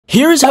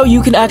Here is how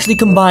you can actually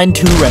combine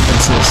two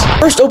references.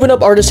 First, open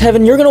up Artist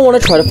Heaven. You're gonna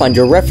want to try to find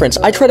your reference.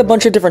 I tried a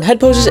bunch of different head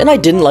poses and I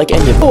didn't like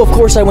any of them. So of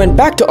course I went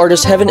back to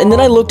Artist Heaven and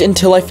then I looked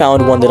until I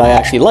found one that I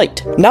actually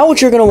liked. Now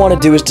what you're gonna want to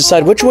do is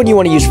decide which one you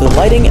want to use for the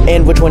lighting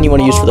and which one you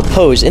want to use for the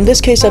pose. In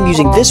this case, I'm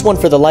using this one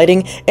for the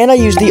lighting and I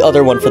used the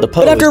other one for the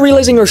pose. But after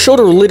realizing her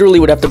shoulder literally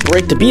would have to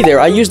break to be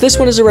there, I used this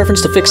one as a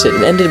reference to fix it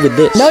and ended with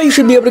this. Now you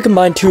should be able to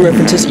combine two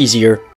references easier.